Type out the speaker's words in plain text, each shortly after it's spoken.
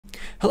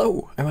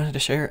Hello! I wanted to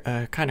share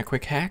a kind of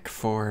quick hack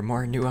for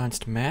more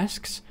nuanced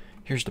masks.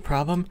 Here's the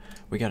problem.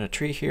 We got a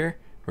tree here.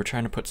 We're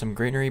trying to put some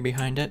greenery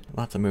behind it.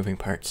 Lots of moving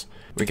parts.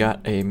 We got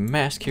a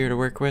mask here to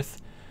work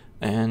with,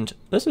 and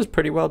this is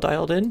pretty well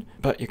dialed in,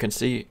 but you can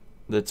see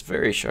that's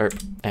very sharp,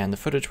 and the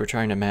footage we're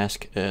trying to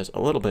mask is a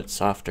little bit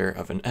softer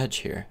of an edge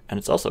here, and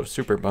it's also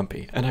super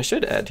bumpy. And I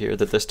should add here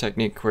that this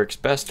technique works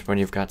best when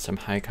you've got some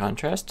high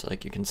contrast.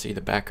 Like you can see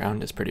the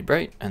background is pretty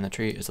bright and the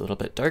tree is a little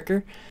bit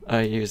darker.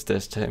 I use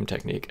this same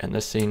technique in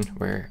this scene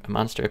where a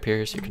monster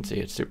appears. You can see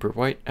it's super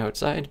white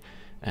outside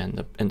and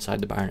the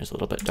inside the barn is a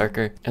little bit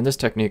darker. And this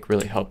technique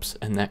really helps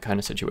in that kind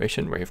of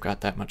situation where you've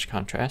got that much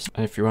contrast.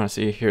 And if you want to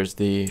see, here's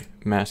the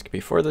mask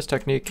before this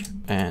technique,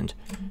 and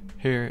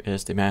here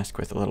is the mask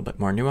with a little bit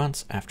more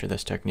nuance after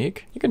this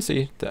technique. You can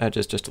see the edge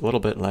is just a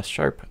little bit less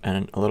sharp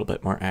and a little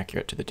bit more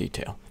accurate to the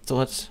detail. So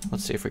let's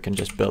see if we can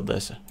just build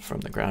this from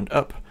the ground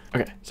up.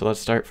 Okay, so let's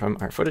start from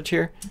our footage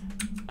here.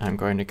 I'm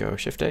going to go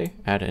Shift A,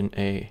 add in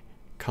a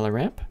color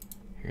ramp.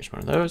 Here's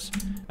one of those.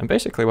 And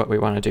basically what we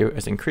want to do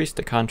is increase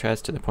the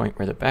contrast to the point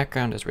where the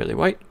background is really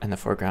white and the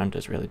foreground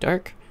is really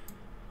dark.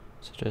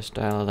 So just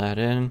dial that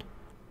in.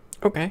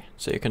 Okay,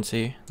 so you can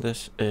see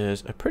this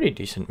is a pretty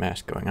decent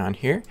mask going on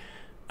here.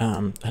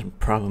 The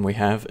problem we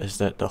have is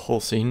that the whole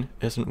scene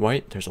isn't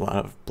white. There's a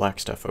lot of black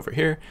stuff over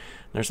here.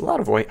 There's a lot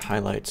of white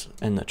highlights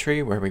in the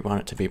tree where we want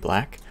it to be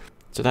black.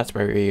 So that's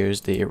where we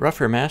use the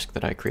rougher mask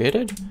that I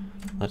created.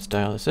 Let's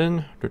dial this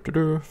in,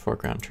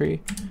 foreground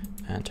tree,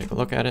 and take a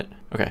look at it.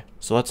 Okay,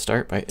 so let's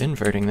start by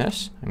inverting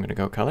this. I'm going to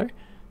go color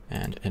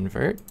and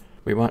invert.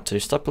 We want to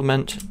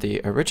supplement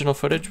the original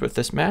footage with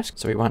this mask,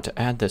 so we want to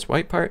add this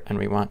white part and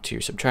we want to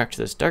subtract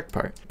this dark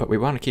part, but we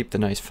want to keep the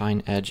nice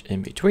fine edge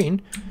in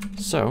between.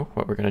 So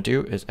what we're going to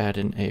do is add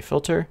in a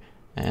filter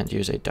and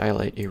use a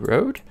dilate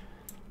erode,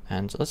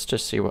 and let's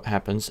just see what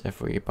happens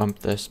if we bump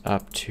this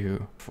up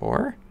to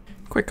 4.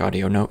 Quick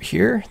audio note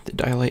here, the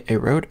dilate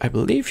erode I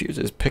believe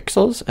uses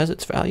pixels as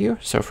its value,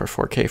 so for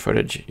 4K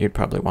footage you'd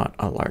probably want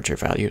a larger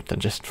value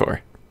than just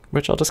 4,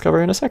 which I'll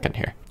discover in a second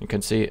here. You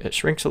can see it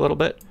shrinks a little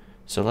bit.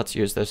 So let's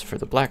use this for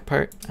the black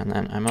part, and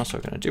then I'm also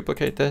going to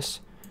duplicate this,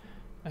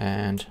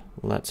 and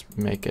let's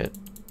make it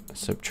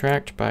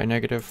subtract by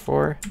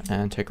 -4,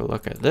 and take a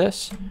look at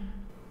this.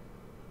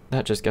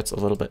 That just gets a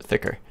little bit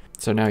thicker.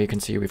 So now you can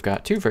see we've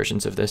got 2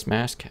 versions of this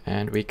mask,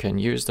 and we can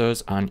use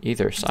those on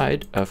either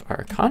side of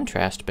our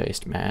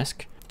contrast-based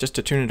mask, just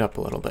to tune it up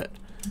a little bit.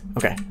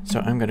 Okay,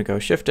 so I'm going to go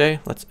Shift A,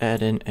 let's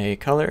add in a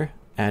color,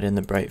 add in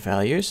the bright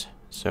values,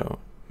 so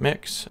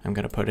mix, I'm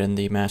going to put in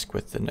the mask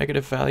with the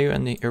negative value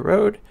and the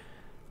erode,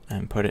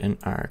 and put it in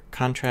our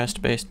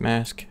contrast-based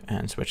mask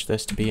and switch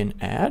this to be an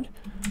add.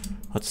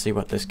 Let's see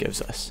what this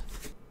gives us.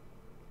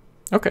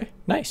 Okay,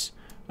 nice.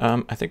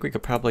 I think we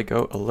could probably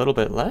go a little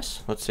bit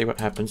less. Let's see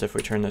what happens if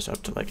we turn this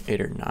up to like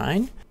 8 or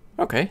 9.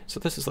 Okay, so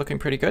this is looking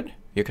pretty good.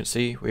 You can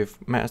see we've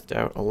masked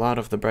out a lot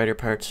of the brighter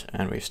parts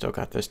and we've still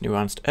got this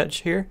nuanced edge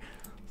here.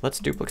 Let's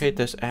duplicate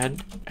this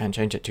add and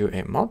change it to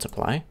a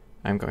multiply.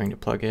 I'm going to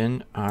plug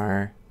in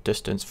our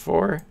distance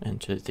 4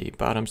 into the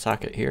bottom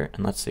socket here,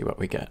 and let's see what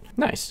we get.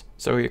 Nice.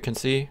 So you can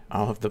see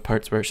all of the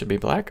parts where it should be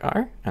black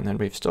are, and then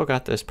we've still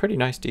got this pretty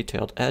nice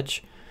detailed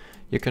edge.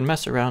 You can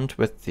mess around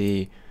with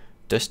the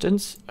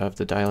distance of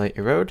the dilate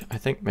erode. I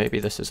think maybe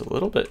this is a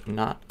little bit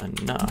not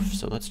enough,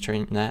 so let's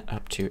turn that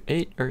up to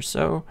 8 or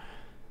so.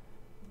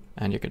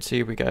 And you can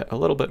see we get a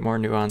little bit more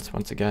nuance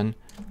once again,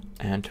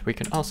 and we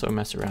can also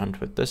mess around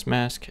with this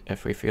mask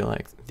if we feel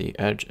like the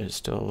edge is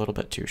still a little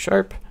bit too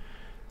sharp.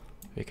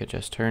 We could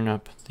just turn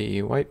up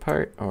the white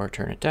part or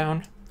turn it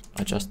down,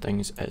 adjust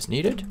things as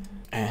needed.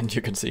 And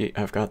you can see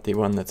I've got the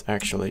one that's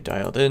actually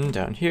dialed in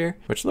down here,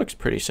 which looks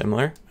pretty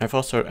similar. I've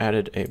also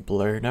added a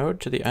blur node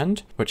to the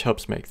end, which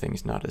helps make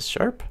things not as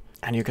sharp.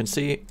 And you can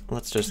see,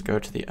 let's just go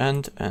to the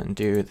end and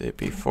do the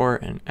before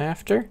and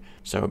after.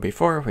 So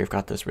before, we've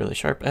got this really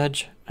sharp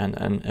edge, and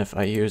then if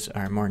I use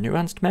our more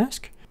nuanced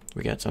mask,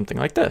 we get something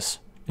like this.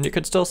 And you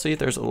can still see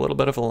there's a little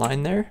bit of a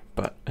line there,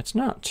 but it's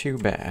not too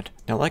bad.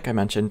 Now, like I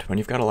mentioned, when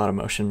you've got a lot of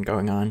motion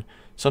going on,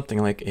 something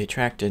like a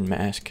tracked-in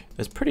mask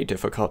is pretty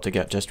difficult to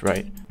get just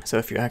right. So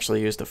if you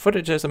actually use the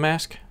footage as a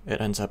mask,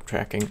 it ends up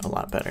tracking a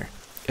lot better.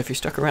 If you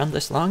stuck around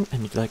this long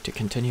and you'd like to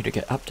continue to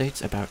get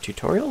updates about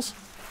tutorials,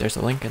 there's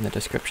a link in the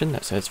description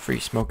that says free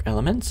smoke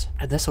elements,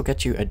 and this will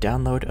get you a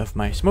download of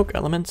my smoke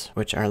elements,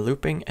 which are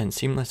looping and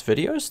seamless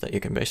videos that you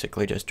can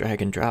basically just drag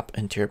and drop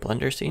into your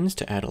Blender scenes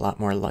to add a lot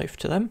more life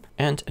to them.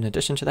 And in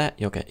addition to that,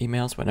 you'll get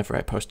emails whenever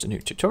I post a new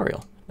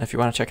tutorial. If you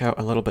want to check out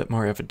a little bit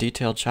more of a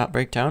detailed shot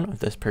breakdown of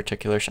this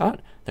particular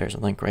shot, there's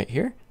a link right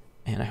here,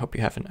 and I hope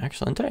you have an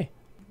excellent day.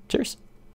 Cheers!